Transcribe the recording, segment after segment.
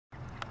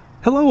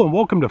Hello and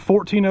welcome to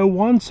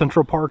 1401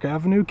 Central Park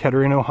Avenue,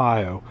 Kettering,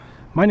 Ohio.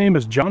 My name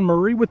is John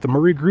Murray with the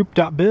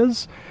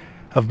MurrayGroup.biz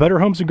of Better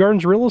Homes and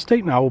Gardens Real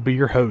Estate, and I will be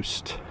your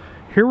host.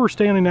 Here we're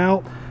standing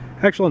out,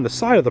 actually on the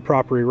side of the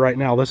property right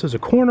now. This is a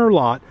corner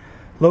lot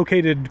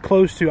located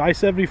close to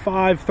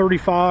I-75,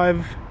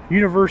 35,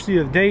 University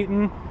of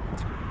Dayton,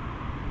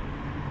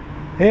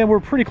 and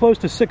we're pretty close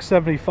to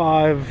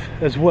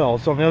 675 as well.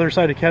 It's on the other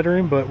side of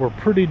Kettering, but we're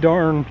pretty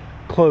darn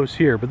close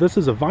here. But this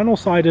is a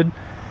vinyl-sided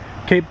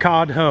Cape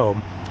Cod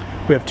home.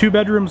 We have 2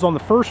 bedrooms on the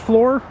first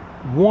floor,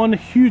 1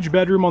 huge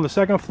bedroom on the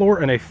second floor,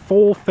 and a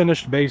full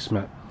finished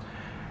basement.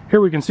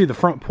 Here we can see the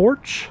front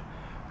porch,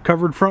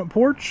 covered front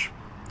porch,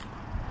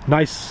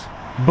 nice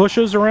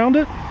bushes around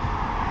it,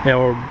 and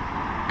we'll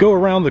go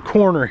around the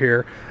corner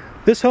here.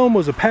 This home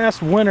was a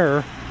past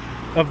winner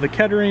of the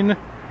Kettering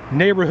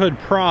Neighborhood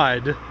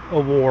Pride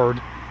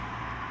Award.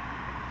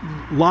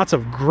 Lots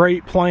of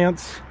great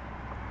plants,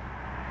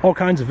 all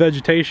kinds of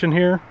vegetation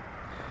here.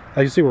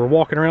 As you see, we're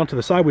walking around to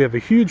the side. We have a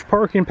huge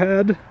parking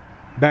pad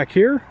back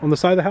here on the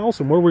side of the house,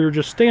 and where we were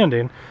just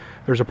standing,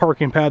 there's a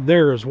parking pad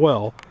there as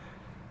well.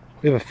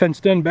 We have a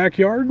fenced-in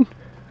backyard.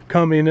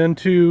 Coming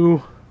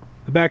into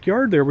the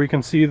backyard there, we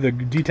can see the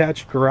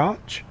detached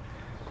garage.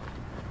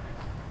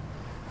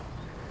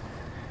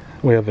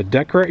 We have a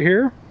deck right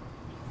here,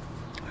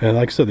 and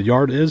like I said, the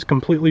yard is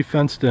completely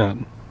fenced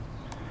in.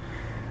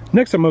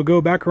 Next, I'm going to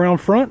go back around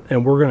front,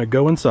 and we're going to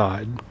go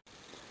inside.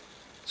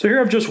 So here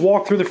I've just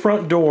walked through the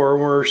front door.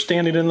 We're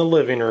standing in the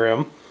living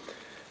room.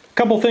 A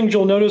couple things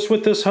you'll notice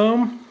with this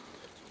home.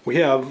 We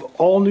have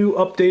all new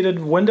updated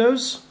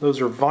windows.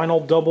 Those are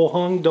vinyl double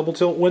hung, double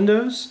tilt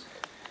windows.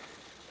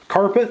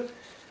 Carpet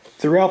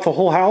throughout the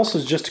whole house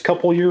is just a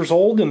couple years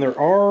old, and there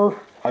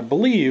are, I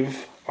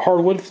believe,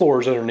 hardwood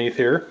floors underneath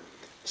here.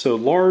 So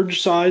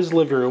large size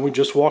living room. We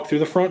just walked through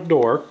the front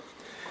door.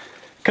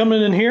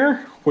 Coming in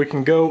here, we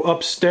can go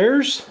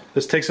upstairs.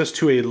 This takes us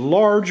to a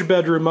large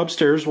bedroom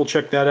upstairs. We'll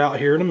check that out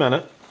here in a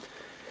minute.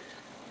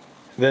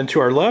 Then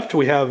to our left,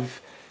 we have,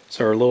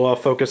 sorry, a little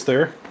off focus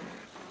there,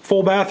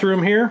 full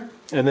bathroom here,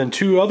 and then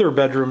 2 other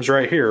bedrooms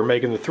right here,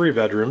 making the 3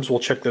 bedrooms. We'll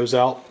check those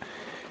out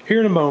here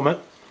in a moment.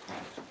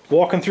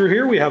 Walking through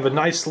here, we have a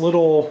nice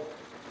little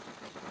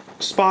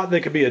spot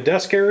that could be a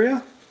desk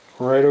area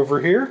right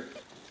over here.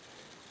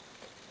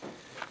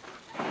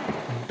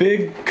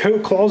 Big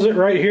coat closet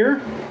right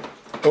here.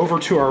 Over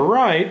to our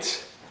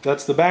right,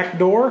 that's the back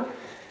door,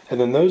 and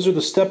then those are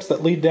the steps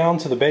that lead down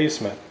to the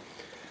basement.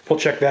 We'll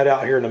check that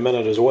out here in a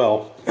minute as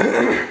well.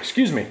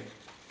 Excuse me.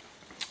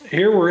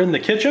 Here we're in the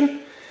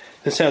kitchen.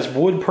 This has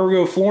wood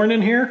pergo flooring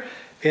in here,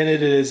 and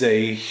it is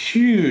a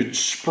huge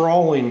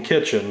sprawling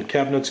kitchen.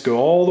 Cabinets go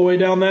all the way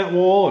down that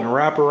wall and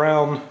wrap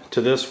around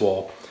to this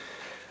wall.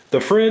 The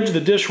fridge,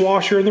 the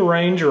dishwasher, and the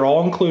range are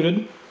all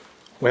included.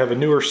 We have a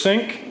newer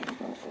sink,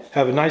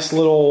 have a nice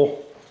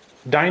little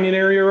dining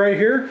area right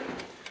here.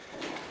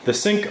 The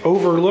sink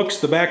overlooks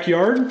the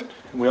backyard.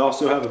 We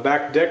also have a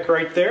back deck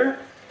right there.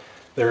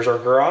 There's our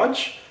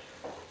garage.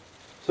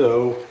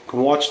 So you can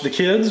watch the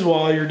kids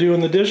while you're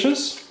doing the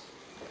dishes.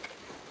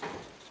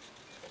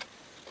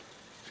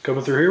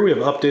 Coming through here, we have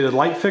an updated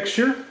light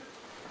fixture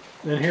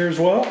in here as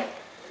well.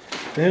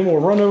 Then we'll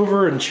run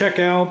over and check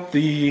out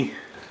the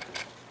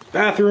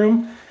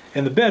bathroom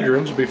and the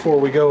bedrooms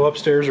before we go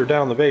upstairs or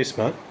down the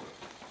basement.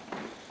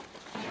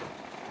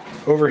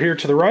 Over here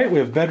to the right, we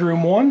have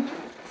bedroom 1.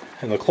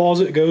 And the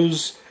closet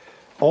goes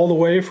all the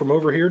way from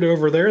over here to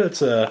over there.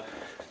 That's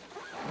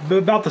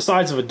about the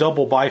size of a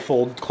double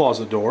bifold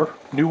closet door.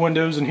 New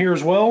windows in here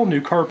as well, new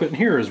carpet in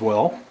here as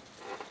well.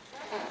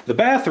 The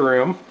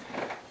bathroom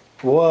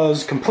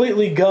was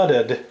completely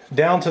gutted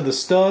down to the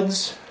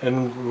studs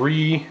and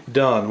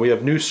redone. We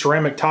have new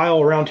ceramic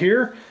tile around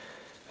here,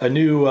 a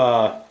new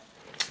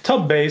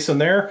tub base in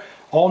there,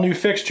 all new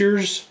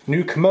fixtures,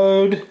 new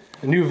commode,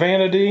 a new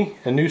vanity,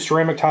 and new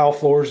ceramic tile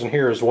floors in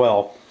here as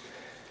well.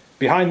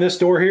 Behind this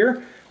door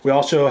here, we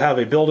also have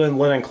a built-in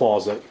linen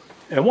closet.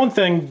 And one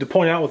thing to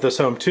point out with this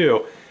home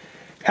too,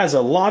 it has a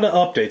lot of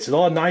updates, a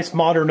lot of nice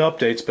modern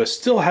updates, but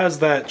still has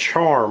that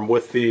charm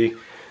with the,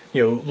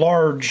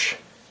 large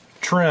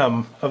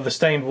trim of the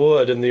stained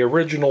wood and the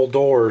original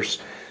doors.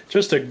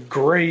 Just a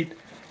great,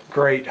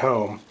 great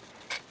home.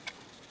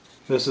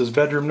 This is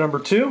bedroom number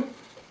 2,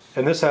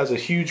 and this has a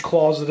huge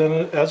closet in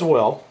it as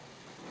well.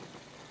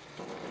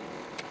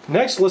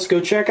 Next, let's go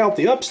check out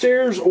the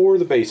upstairs or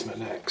the basement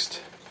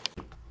next.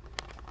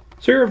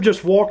 So here I've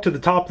just walked to the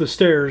top of the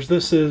stairs.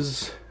 This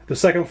is the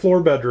second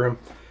floor bedroom.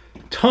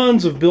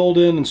 Tons of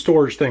built-in and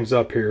storage things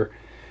up here.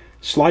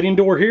 Sliding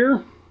door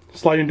here,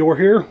 sliding door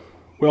here.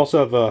 We also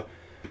have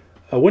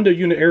a window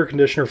unit air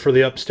conditioner for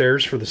the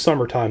upstairs for the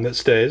summertime that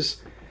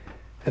stays.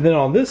 And then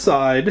on this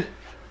side,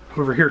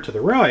 over here to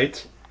the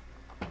right,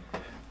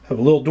 have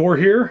a little door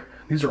here.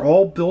 These are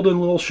all built-in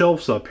little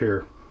shelves up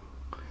here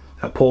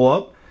that pull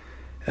up,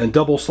 and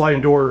double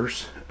sliding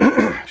doors,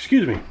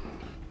 excuse me,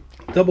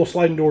 double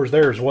sliding doors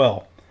there as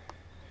well.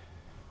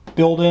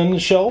 Built-in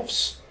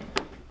shelves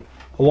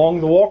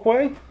along the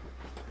walkway.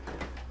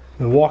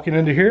 And walking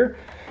into here,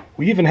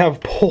 we even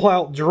have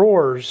pull-out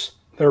drawers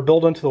They're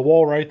built into the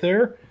wall right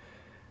there.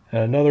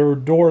 And another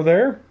door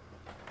there.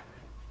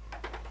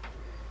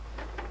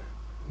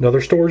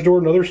 Another storage door,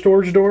 another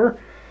storage door.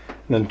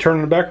 And then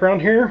turning back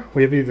around here,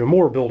 we have even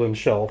more built-in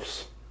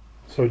shelves.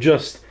 So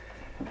just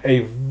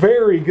a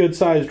very good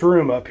sized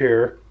room up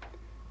here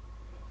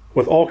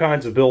with all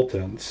kinds of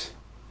built-ins.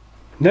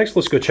 Next,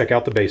 let's go check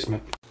out the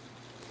basement.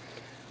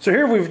 So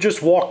here we've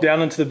just walked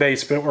down into the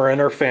basement. We're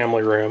in our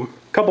family room.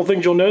 A couple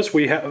things you'll notice,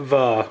 we have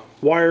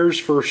wires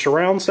for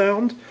surround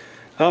sound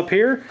up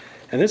here.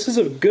 And this is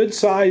a good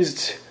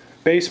sized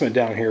basement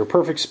down here.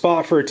 Perfect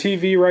spot for a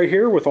TV right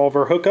here with all of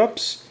our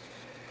hookups.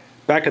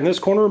 Back in this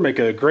corner, make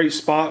a great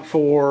spot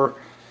for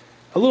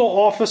a little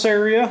office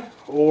area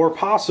or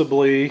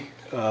possibly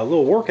a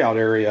little workout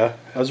area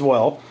as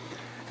well.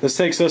 This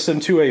takes us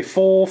into a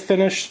full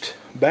finished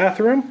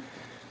bathroom.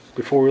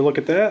 Before we look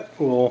at that,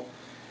 we'll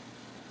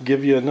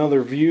give you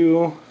another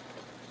view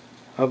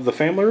of the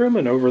family room,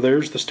 and over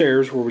there's the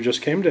stairs where we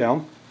just came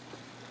down.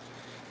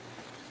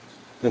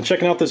 Then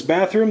checking out this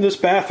bathroom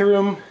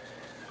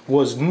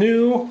was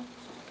new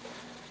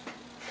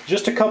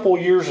just a couple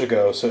years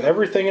ago, so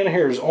everything in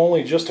here is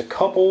only just a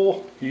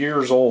couple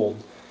years old.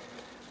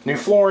 New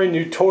flooring,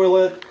 new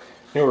toilet,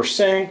 newer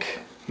sink,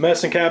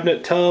 medicine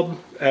cabinet, tub,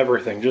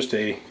 everything. Just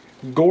a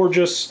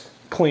gorgeous,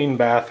 clean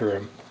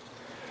bathroom.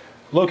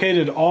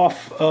 Located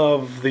off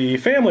of the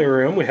family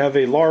room, we have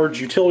a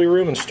large utility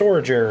room and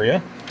storage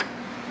area.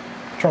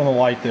 Turn on the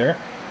light there.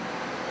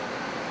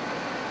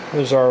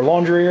 There's our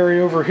laundry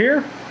area over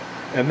here,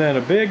 and then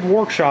a big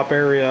workshop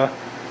area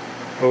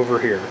over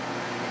here.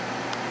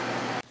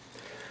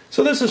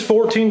 So this is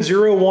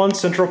 1401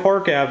 Central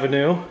Park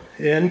Avenue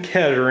in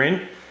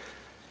Kettering.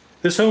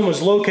 This home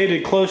is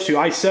located close to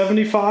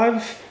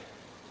I-75,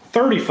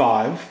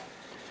 35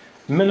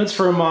 minutes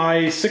from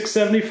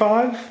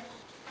I-675.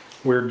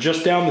 We're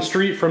just down the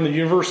street from the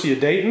University of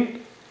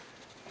Dayton,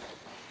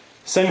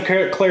 St.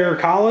 Clair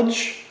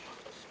College.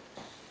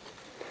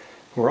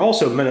 We're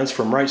also minutes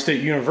from Wright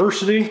State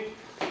University,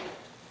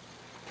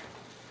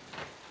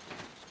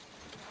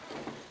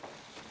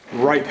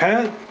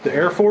 Wright-Patt, the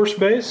Air Force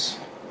Base,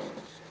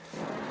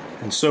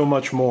 and so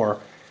much more.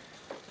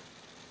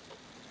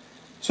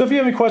 So if you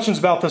have any questions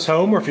about this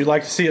home, or if you'd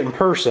like to see it in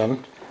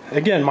person,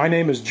 again, my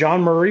name is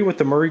John Murray with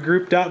the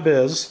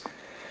MurrayGroup.biz,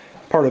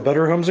 part of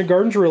Better Homes and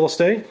Gardens Real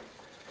Estate.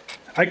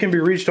 I can be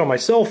reached on my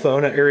cell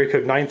phone at area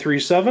code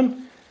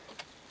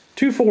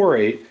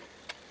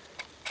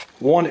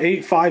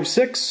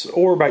 937-248-1856,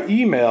 or by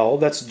email,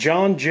 that's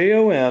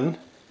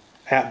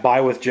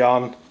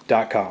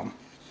johnjon@buywithjohn.com.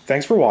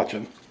 Thanks for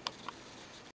watching.